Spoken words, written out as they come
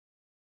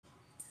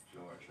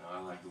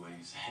like the way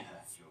you say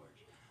that,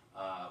 George.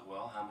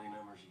 Well, how many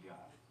numbers you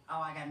got?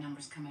 Oh, I got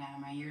numbers coming out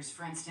of my ears.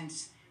 For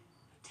instance,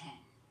 10.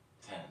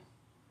 10.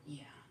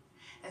 Yeah.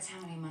 That's how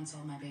many months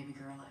old my baby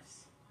girl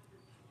is.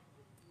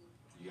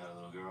 You got a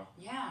little girl?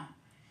 Yeah.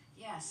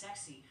 Yeah,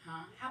 sexy,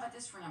 huh? How about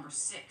this for number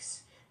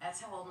 6?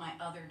 That's how old my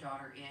other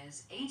daughter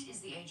is. 8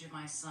 is the age of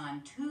my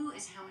son. 2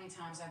 is how many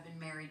times I've been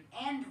married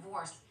and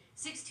divorced.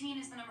 16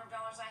 is the number of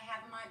dollars I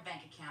have in my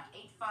bank account.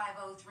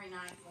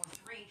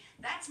 8503943.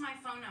 That's my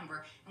phone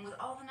number. And with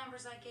all the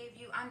numbers I gave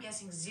you, I'm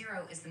guessing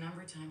 0 is the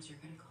number of times you're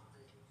going to call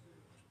it.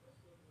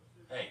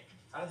 Hey,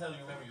 how the hell do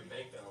you remember your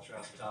bank balance right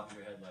off the top of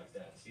your head like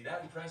that? See,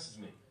 that impresses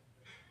me.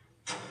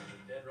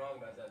 You're dead wrong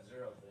about that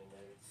 0 thing,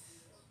 maybe.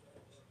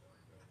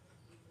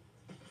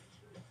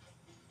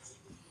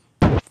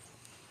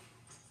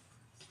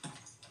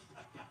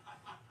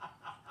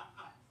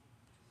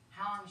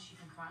 How long has she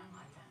been crying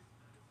like that?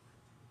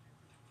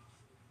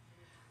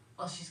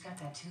 Well, she's got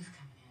that tooth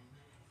coming in.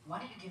 Why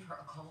don't you give her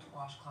a cold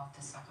washcloth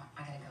to suck on?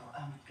 I gotta go.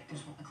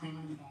 There's a clean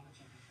one in the bag.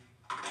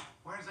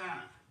 Where's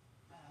Anna?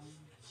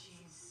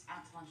 She's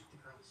out to lunch with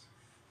the girls.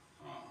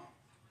 Oh.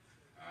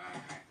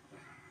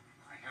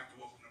 I have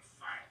to open a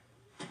file.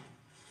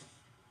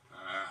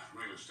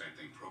 Real estate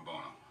thing, pro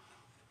bono.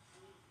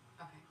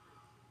 Okay.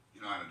 You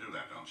know how to do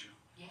that, don't you?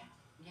 Yeah,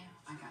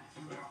 I got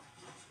it. Well.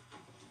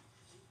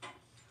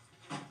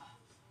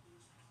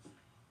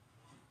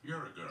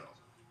 You're a girl.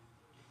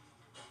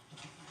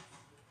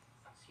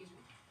 Excuse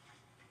me?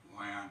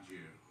 Why aren't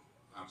you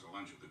out to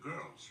lunch with the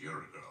girls? You're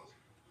a girl.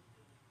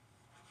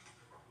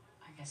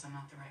 I guess I'm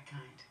not the right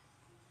kind.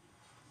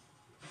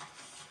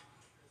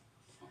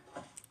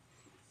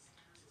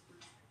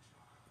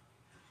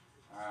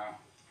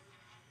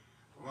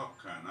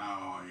 Look,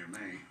 now you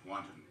may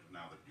want to,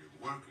 now that you're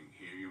working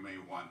here, you may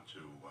want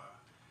to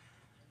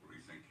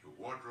rethink your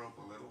wardrobe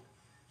a little.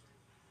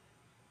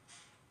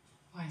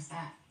 Why is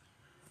that?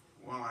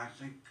 Well, I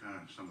think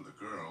some of the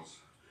girls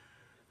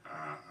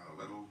are a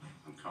little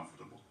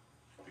uncomfortable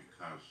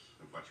because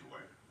of what you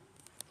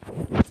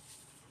wear.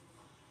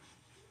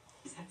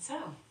 Is that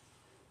so?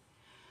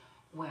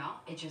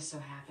 Well, it just so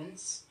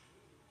happens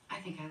I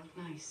think I look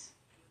nice.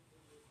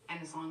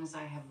 And as long as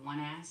I have one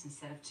ass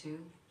instead of 2,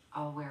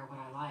 I'll wear what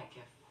I like,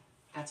 if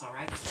that's all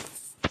right.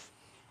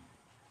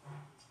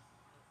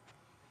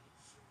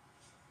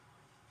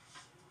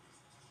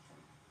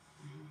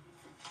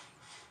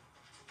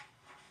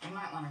 You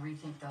might want to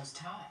rethink those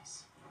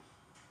ties.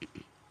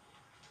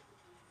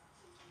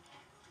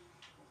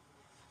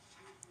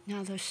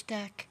 Now they're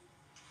stuck.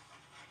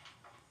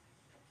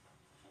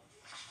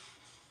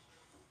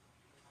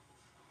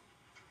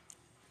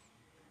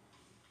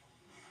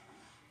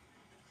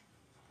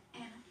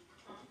 Anna,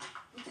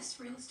 with this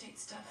real estate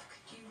stuff,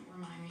 could you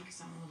remind me,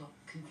 because I'm a little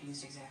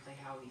confused exactly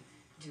how we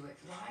do it.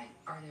 Why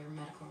are there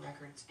medical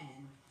records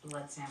and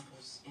blood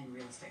samples in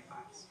real estate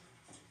files?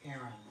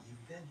 Aaron,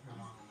 you've been here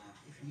long enough.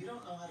 If you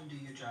don't know how to do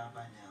your job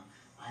by now,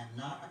 I am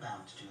not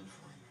about to do it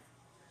for you.